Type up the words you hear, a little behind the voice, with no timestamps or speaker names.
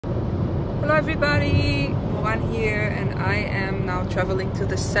Hello everybody, Moran here, and I am now traveling to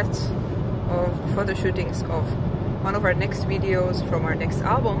the set of photo shootings of one of our next videos from our next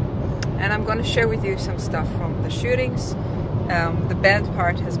album, and I'm going to share with you some stuff from the shootings. The band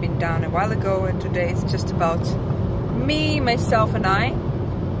part has been done a while ago, and today it's just about me, myself and I,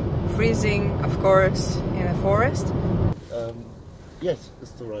 freezing of course in a forest. Yes,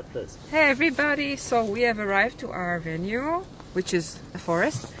 it's the right place. Hey everybody, so we have arrived to our venue, which is a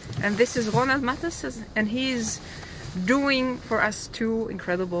forest, and this is Ronald Mattes, and he's doing for us 2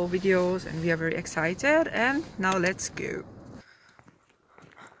 incredible videos, and we are very excited. And now let's go.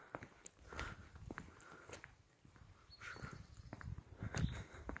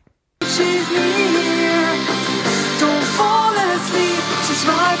 She's near, don't fall asleep, she's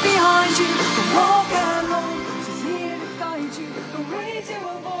right behind you, don't walk alone, she's here to guide you, don't raise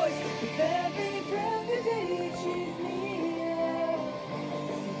your voice, with every breath you take, she's near,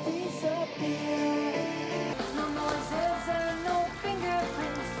 disappear. No noises and no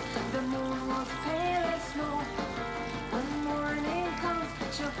fingerprints, the moon was pale as snow, when morning comes,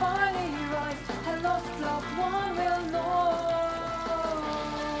 she'll finally rise, her lost loved one will know.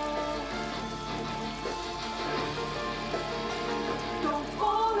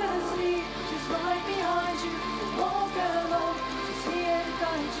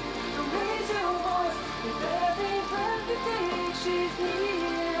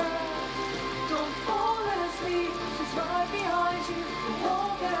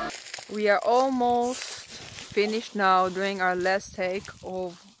 We are almost finished now doing our last take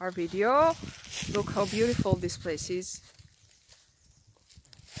of our video. Look how beautiful this place is.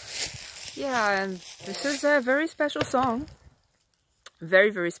 Yeah, and this is a very special song.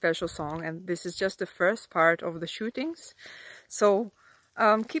 Very special song, and this is just the first part of the shootings. So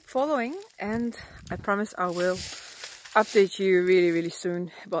keep following, and I promise I will update you really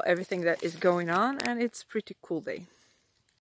soon about everything that is going on, and it's a pretty cool day.